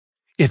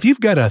If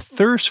you've got a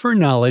thirst for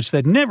knowledge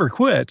that never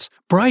quits,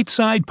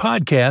 Brightside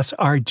Podcasts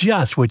are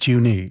just what you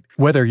need.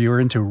 Whether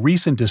you're into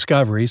recent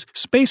discoveries,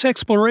 space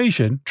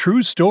exploration,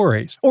 true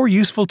stories, or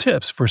useful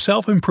tips for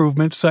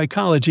self-improvement,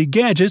 psychology,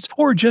 gadgets,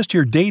 or just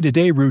your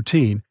day-to-day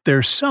routine,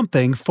 there's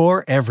something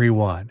for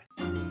everyone.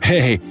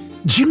 Hey,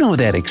 do you know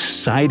that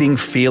exciting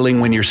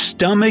feeling when your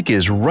stomach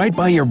is right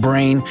by your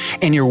brain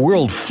and your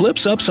world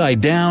flips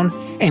upside down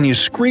and you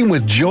scream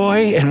with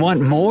joy and want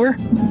more?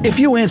 If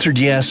you answered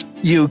yes,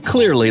 you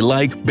clearly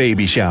like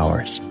baby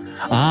showers.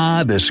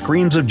 Ah, the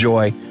screams of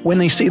joy when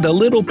they see the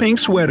little pink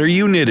sweater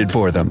you knitted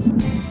for them.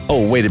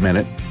 Oh, wait a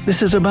minute.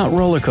 This is about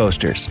roller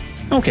coasters.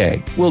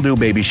 Okay, we'll do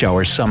baby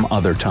showers some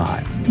other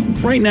time.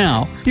 Right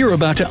now, you're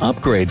about to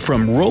upgrade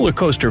from roller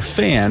coaster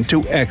fan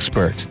to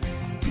expert.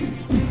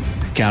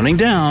 Counting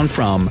down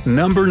from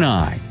number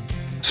 9.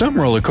 Some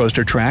roller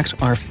coaster tracks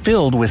are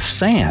filled with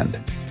sand.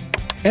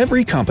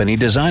 Every company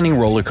designing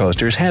roller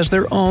coasters has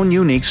their own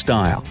unique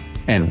style,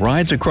 and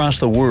rides across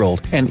the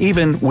world and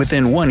even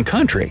within one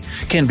country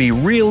can be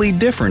really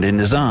different in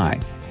design.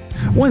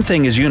 One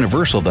thing is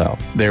universal though,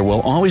 there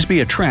will always be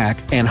a track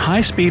and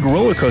high-speed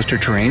roller coaster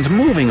trains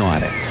moving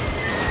on it.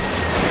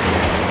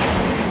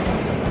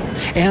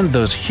 And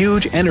those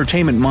huge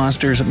entertainment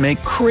monsters make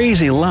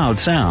crazy loud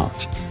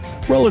sounds.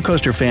 Roller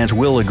coaster fans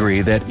will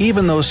agree that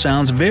even those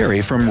sounds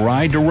vary from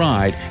ride to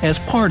ride as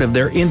part of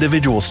their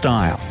individual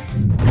style.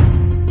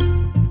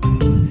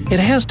 It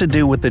has to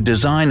do with the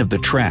design of the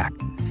track,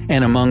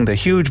 and among the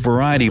huge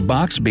variety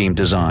box beam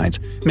designs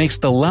makes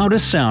the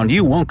loudest sound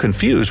you won't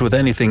confuse with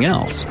anything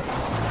else.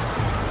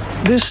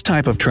 This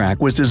type of track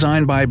was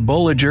designed by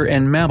Bolliger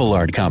 &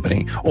 Mabillard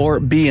Company, or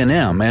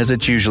B&M as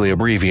it's usually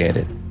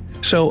abbreviated.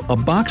 So, a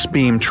box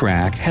beam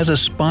track has a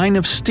spine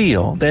of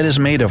steel that is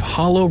made of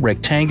hollow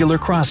rectangular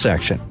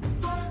cross-section.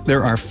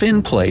 There are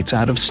fin plates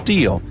out of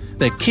steel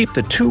that keep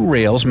the two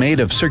rails made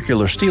of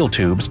circular steel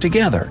tubes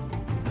together.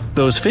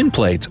 Those fin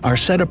plates are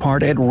set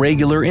apart at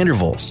regular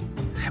intervals.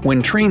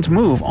 When trains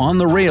move on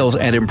the rails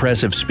at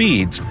impressive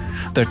speeds,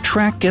 the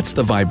track gets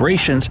the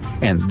vibrations,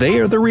 and they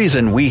are the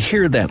reason we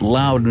hear that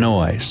loud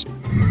noise.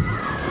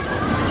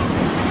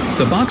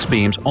 The box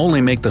beams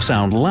only make the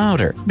sound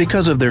louder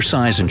because of their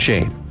size and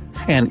shape.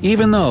 And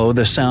even though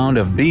the sound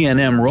of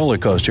B&M roller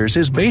coasters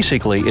is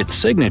basically its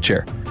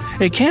signature,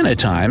 it can at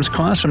times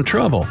cause some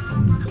trouble.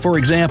 For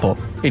example,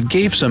 it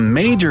gave some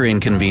major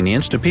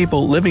inconvenience to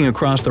people living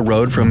across the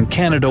road from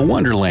Canada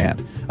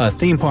Wonderland, a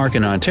theme park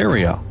in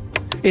Ontario.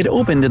 It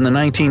opened in the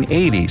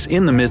 1980s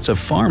in the midst of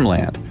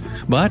farmland,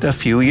 but a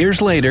few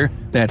years later,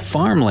 that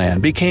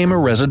farmland became a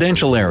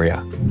residential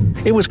area.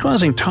 It was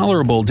causing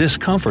tolerable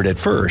discomfort at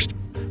first,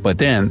 but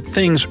then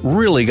things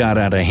really got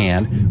out of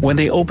hand when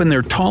they opened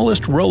their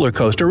tallest roller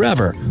coaster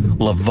ever,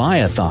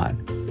 Leviathan.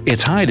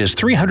 Its height is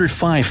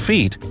 305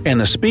 feet, and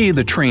the speed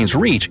the trains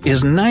reach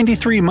is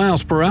 93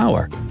 miles per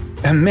hour.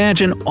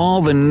 Imagine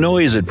all the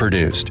noise it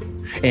produced.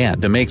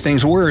 And to make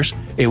things worse,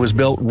 it was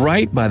built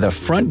right by the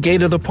front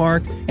gate of the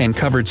park and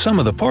covered some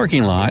of the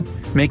parking lot,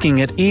 making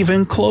it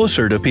even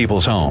closer to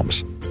people's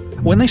homes.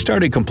 When they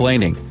started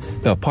complaining,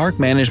 the park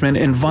management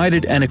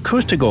invited an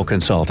acoustical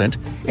consultant,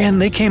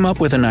 and they came up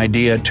with an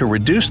idea to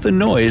reduce the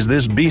noise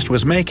this beast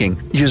was making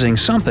using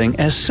something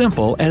as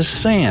simple as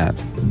sand.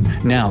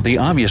 Now, the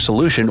obvious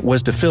solution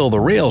was to fill the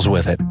rails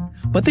with it,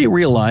 but they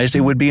realized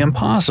it would be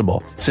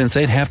impossible since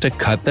they'd have to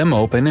cut them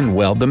open and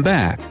weld them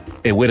back.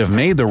 It would have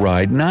made the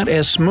ride not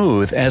as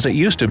smooth as it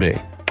used to be.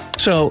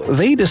 So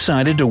they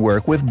decided to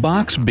work with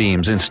box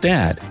beams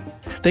instead.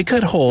 They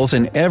cut holes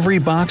in every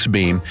box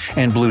beam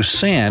and blew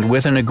sand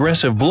with an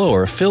aggressive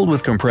blower filled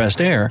with compressed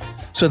air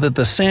so that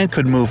the sand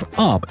could move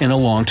up in a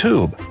long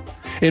tube.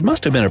 It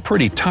must have been a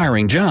pretty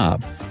tiring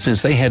job,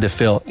 since they had to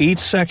fill each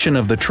section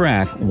of the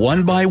track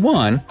one by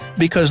one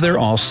because they're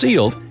all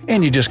sealed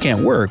and you just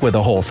can't work with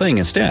the whole thing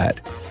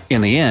instead.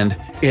 In the end,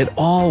 it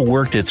all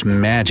worked its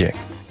magic.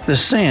 The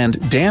sand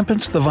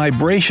dampens the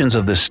vibrations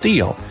of the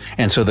steel,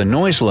 and so the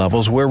noise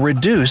levels were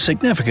reduced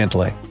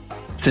significantly.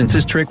 Since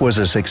this trick was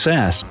a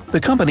success, the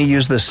company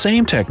used the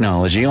same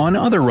technology on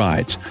other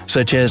rides,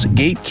 such as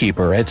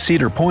Gatekeeper at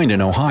Cedar Point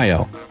in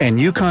Ohio and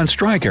Yukon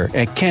Striker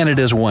at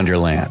Canada's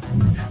Wonderland.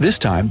 This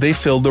time they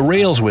filled the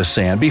rails with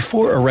sand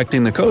before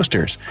erecting the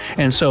coasters,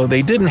 and so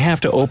they didn't have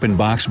to open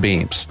box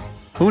beams.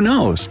 Who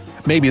knows?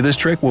 Maybe this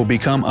trick will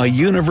become a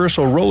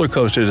universal roller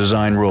coaster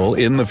design rule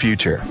in the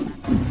future.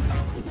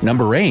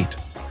 Number 8.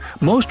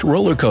 Most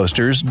roller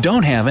coasters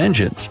don't have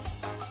engines.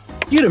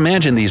 You'd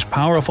imagine these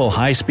powerful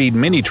high-speed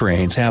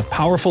mini-trains have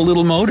powerful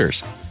little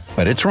motors,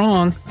 but it's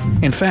wrong.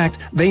 In fact,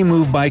 they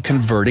move by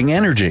converting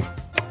energy.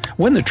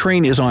 When the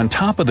train is on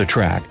top of the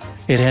track,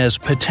 it has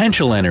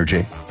potential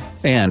energy,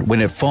 and when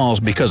it falls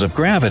because of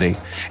gravity,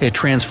 it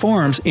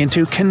transforms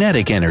into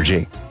kinetic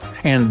energy.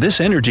 And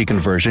this energy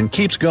conversion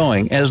keeps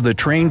going as the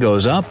train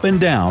goes up and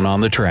down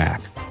on the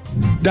track.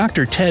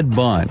 Dr. Ted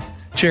Bunn,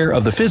 chair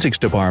of the physics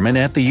department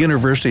at the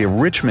University of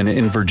Richmond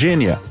in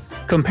Virginia,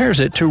 compares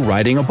it to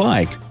riding a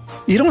bike.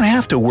 You don't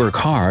have to work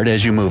hard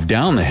as you move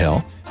down the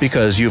hill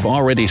because you've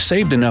already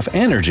saved enough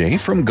energy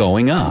from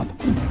going up.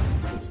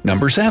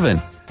 Number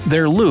 7.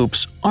 Their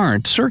loops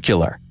aren't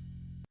circular.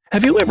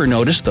 Have you ever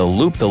noticed the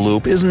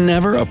loop-the-loop is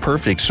never a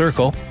perfect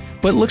circle,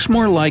 but looks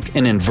more like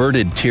an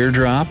inverted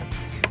teardrop?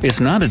 It's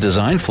not a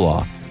design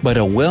flaw, but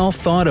a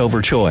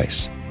well-thought-over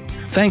choice.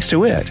 Thanks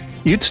to it,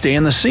 you'd stay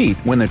in the seat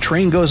when the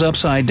train goes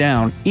upside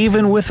down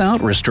even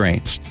without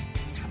restraints.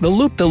 The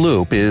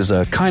loop-the-loop is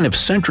a kind of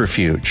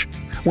centrifuge.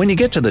 When you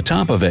get to the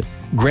top of it,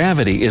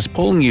 gravity is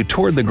pulling you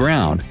toward the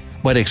ground,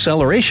 but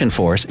acceleration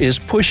force is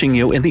pushing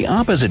you in the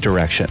opposite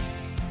direction.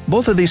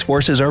 Both of these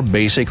forces are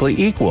basically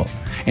equal,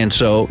 and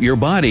so your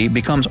body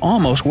becomes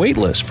almost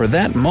weightless for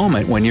that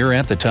moment when you're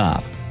at the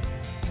top.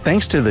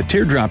 Thanks to the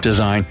teardrop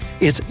design,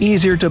 it's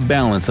easier to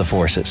balance the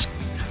forces.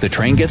 The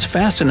train gets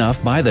fast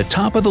enough by the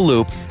top of the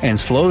loop and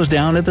slows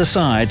down at the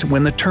sides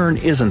when the turn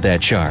isn't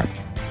that sharp.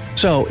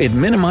 So it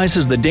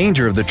minimizes the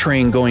danger of the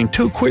train going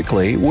too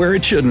quickly where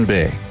it shouldn't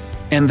be.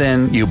 And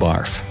then you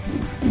barf.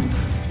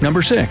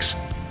 Number 6.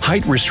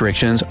 Height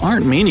restrictions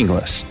aren't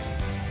meaningless.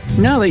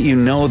 Now that you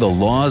know the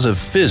laws of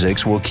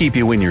physics will keep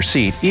you in your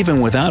seat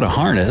even without a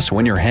harness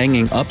when you're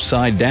hanging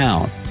upside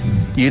down,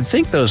 you'd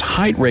think those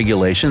height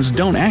regulations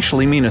don't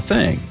actually mean a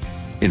thing.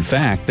 In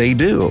fact, they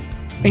do.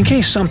 In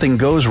case something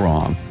goes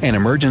wrong, and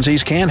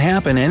emergencies can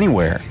happen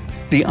anywhere,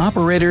 the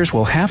operators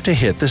will have to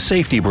hit the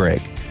safety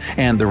brake,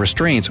 and the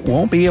restraints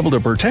won't be able to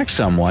protect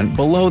someone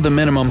below the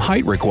minimum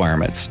height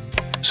requirements.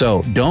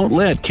 So don't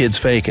let kids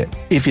fake it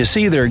if you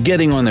see they're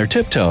getting on their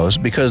tiptoes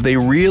because they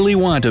really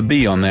want to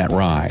be on that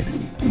ride.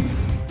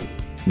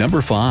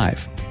 Number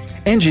 5.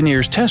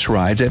 Engineers test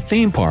rides at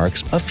theme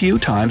parks a few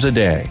times a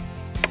day.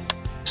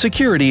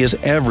 Security is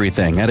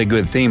everything at a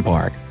good theme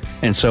park,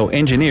 and so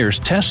engineers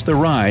test the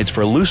rides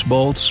for loose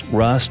bolts,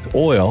 rust,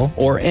 oil,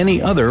 or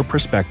any other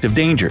prospective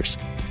dangers.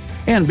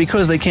 And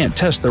because they can't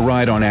test the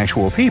ride on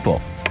actual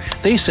people,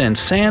 they send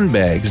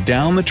sandbags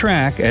down the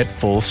track at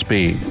full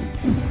speed.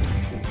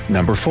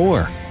 Number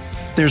 4.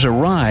 There's a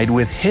ride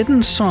with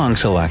hidden song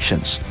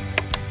selections.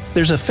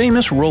 There's a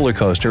famous roller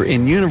coaster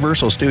in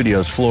Universal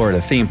Studios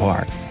Florida theme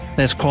park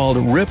that's called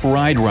Rip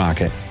Ride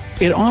Rocket.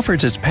 It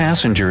offers its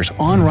passengers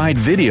on-ride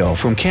video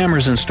from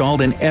cameras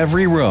installed in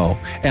every row,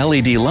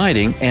 LED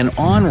lighting, and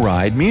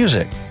on-ride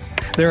music.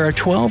 There are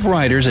 12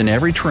 riders in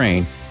every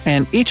train,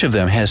 and each of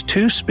them has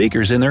 2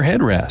 speakers in their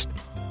headrest.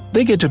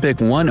 They get to pick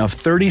one of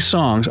 30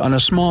 songs on a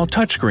small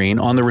touchscreen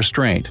on the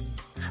restraint.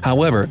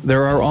 However,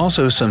 there are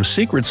also some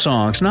secret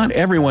songs not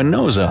everyone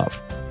knows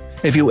of.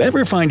 If you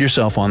ever find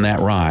yourself on that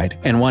ride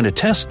and want to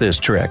test this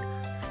trick,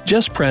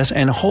 just press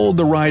and hold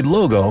the ride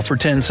logo for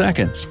 10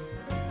 seconds.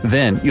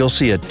 Then you'll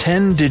see a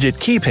 10-digit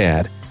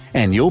keypad,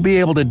 and you'll be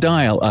able to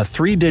dial a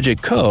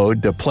 3-digit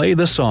code to play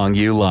the song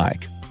you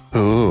like.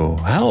 Ooh,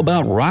 how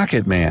about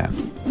Rocket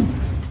Man?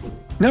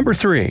 Number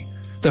 3.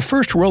 The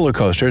first roller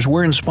coasters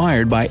were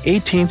inspired by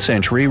 18th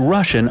century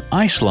Russian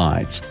ice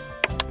slides.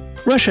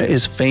 Russia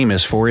is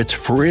famous for its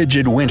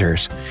frigid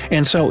winters,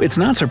 and so it's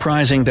not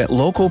surprising that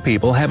local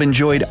people have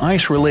enjoyed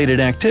ice-related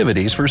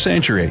activities for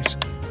centuries.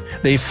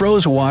 They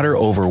froze water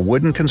over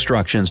wooden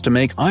constructions to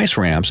make ice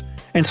ramps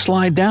and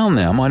slide down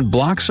them on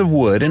blocks of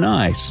wood and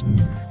ice.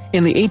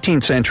 In the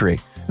 18th century,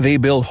 they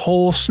built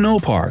whole snow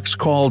parks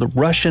called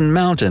Russian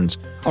mountains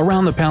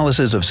around the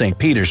palaces of St.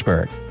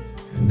 Petersburg.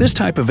 This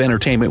type of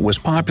entertainment was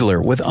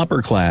popular with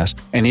upper class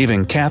and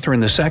even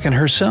Catherine II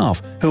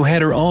herself, who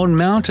had her own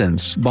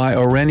mountains by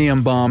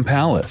Oranienbaum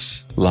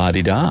Palace.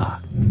 La-di-da.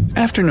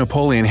 After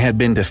Napoleon had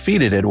been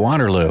defeated at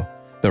Waterloo,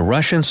 the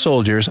Russian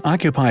soldiers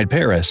occupied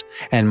Paris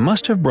and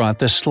must have brought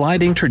the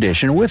sliding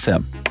tradition with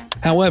them.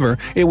 However,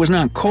 it was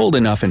not cold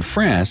enough in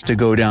France to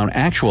go down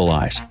actual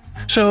ice,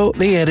 so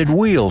they added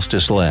wheels to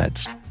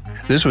sleds.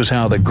 This was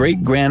how the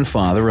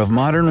great-grandfather of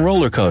modern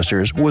roller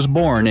coasters was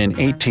born in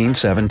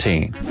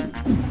 1817.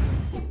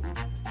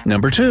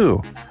 Number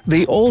 2.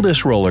 The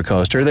oldest roller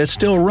coaster that's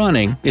still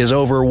running is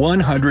over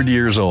 100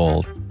 years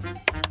old.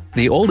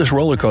 The oldest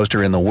roller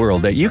coaster in the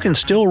world that you can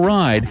still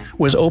ride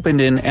was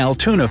opened in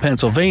Altoona,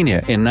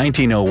 Pennsylvania in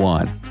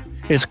 1901.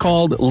 It's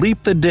called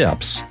Leap the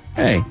Dips.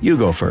 Hey, you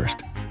go first.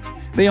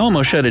 They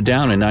almost shut it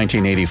down in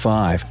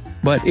 1985,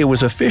 but it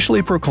was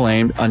officially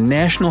proclaimed a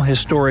National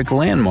Historic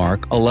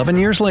Landmark 11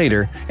 years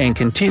later and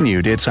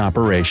continued its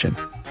operation.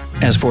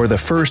 As for the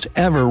first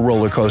ever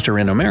roller coaster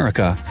in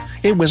America,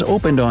 it was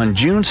opened on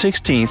June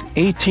 16,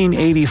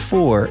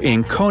 1884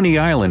 in Coney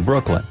Island,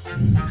 Brooklyn.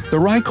 The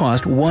ride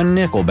cost 1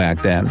 nickel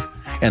back then,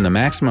 and the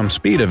maximum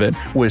speed of it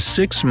was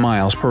 6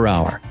 miles per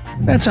hour.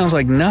 That sounds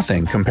like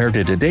nothing compared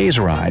to today's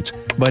rides,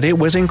 but it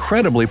was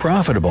incredibly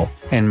profitable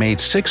and made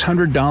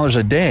 $600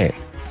 a day.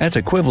 That's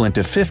equivalent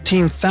to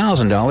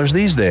 $15,000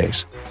 these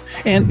days.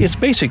 And it's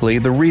basically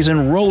the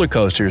reason roller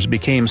coasters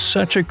became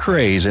such a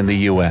craze in the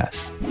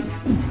US.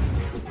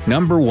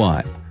 Number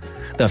 1.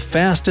 The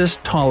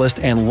fastest, tallest,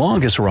 and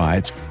longest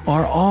rides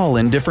are all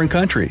in different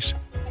countries.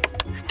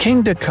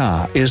 Kingda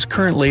Ka is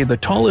currently the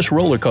tallest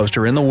roller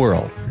coaster in the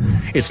world.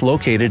 It's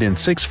located in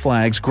Six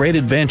Flags Great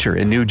Adventure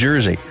in New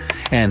Jersey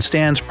and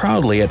stands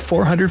proudly at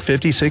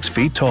 456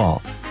 feet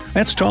tall.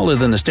 That's taller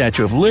than the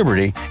Statue of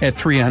Liberty at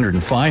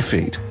 305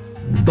 feet.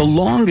 The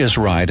longest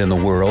ride in the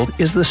world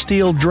is the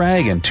Steel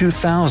Dragon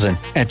 2000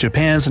 at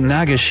Japan's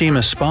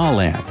Nagashima Spa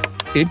Land.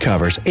 It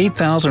covers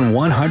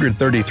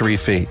 8,133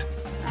 feet.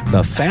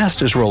 The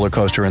fastest roller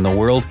coaster in the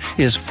world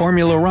is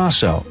Formula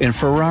Rosso in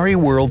Ferrari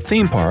World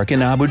Theme Park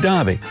in Abu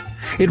Dhabi.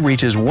 It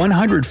reaches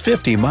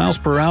 150 miles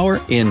per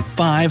hour in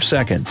 5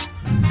 seconds.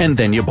 And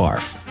then you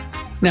barf.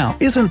 Now,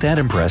 isn't that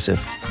impressive?